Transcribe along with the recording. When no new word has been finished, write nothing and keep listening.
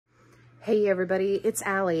Hey everybody, it's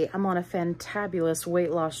Allie. I'm on a fantabulous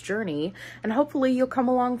weight loss journey and hopefully you'll come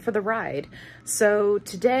along for the ride. So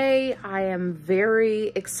today I am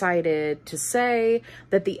very excited to say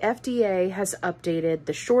that the FDA has updated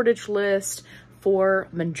the shortage list for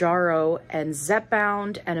Mounjaro and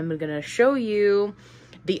Zepbound, and I'm going to show you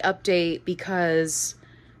the update because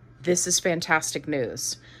this is fantastic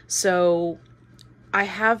news. So I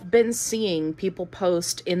have been seeing people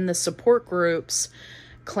post in the support groups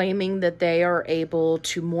claiming that they are able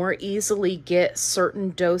to more easily get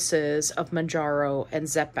certain doses of Mounjaro and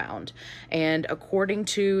Zepbound. And according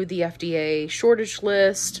to the FDA shortage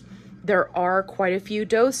list, there are quite a few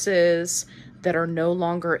doses that are no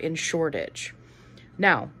longer in shortage.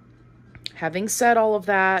 Now, having said all of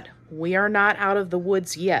that, we are not out of the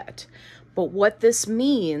woods yet. But what this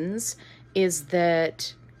means is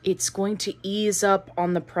that it's going to ease up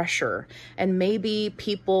on the pressure, and maybe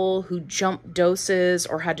people who jumped doses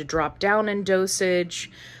or had to drop down in dosage,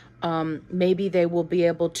 maybe they will be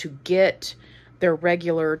able to get their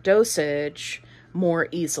regular dosage more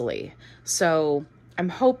easily. So I'm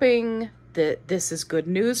hoping that this is good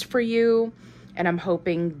news for you, and I'm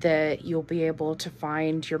hoping that you'll be able to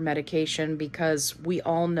find your medication, because we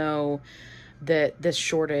all know that this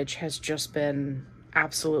shortage has just been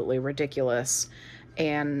absolutely ridiculous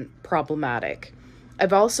and problematic.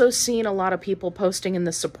 I've also seen a lot of people posting in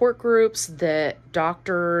the support groups that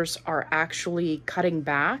doctors are actually cutting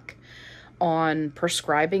back on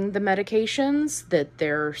prescribing the medications, that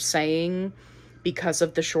they're saying because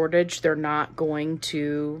of the shortage, they're not going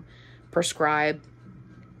to prescribe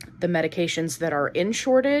the medications that are in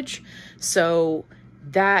shortage. So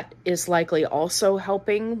that is likely also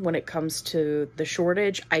helping when it comes to the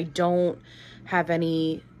shortage. I don't have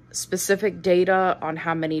any specific data on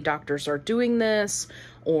how many doctors are doing this,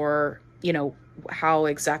 or, you know, how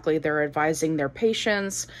exactly they're advising their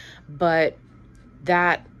patients. But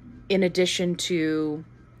that, in addition to,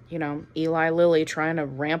 you know, Eli Lilly trying to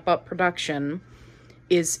ramp up production,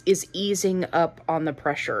 is easing up on the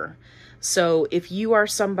pressure. So if you are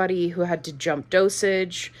somebody who had to jump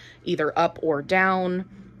dosage, either up or down,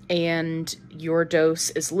 and your dose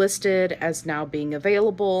is listed as now being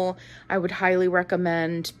available, I would highly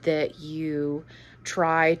recommend that you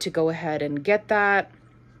try to go ahead and get that.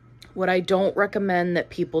 What I don't recommend that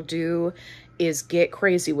people do is get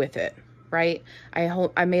crazy with it, right?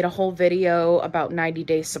 I made a whole video about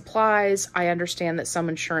 90-day supplies. I understand that some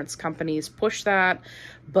insurance companies push that,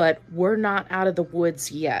 but we're not out of the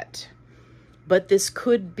woods yet. But this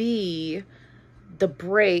could be the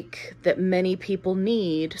break that many people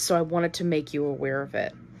need, so I wanted to make you aware of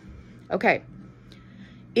it. Okay,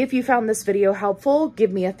 if you found this video helpful,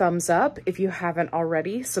 give me a thumbs up. If you haven't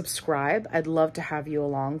already, subscribe. I'd love to have you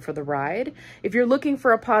along for the ride. If you're looking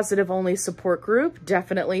for a positive-only support group,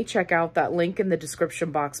 definitely check out that link in the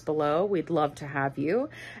description box below. We'd love to have you.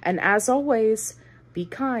 And as always, be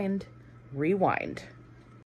kind, rewind.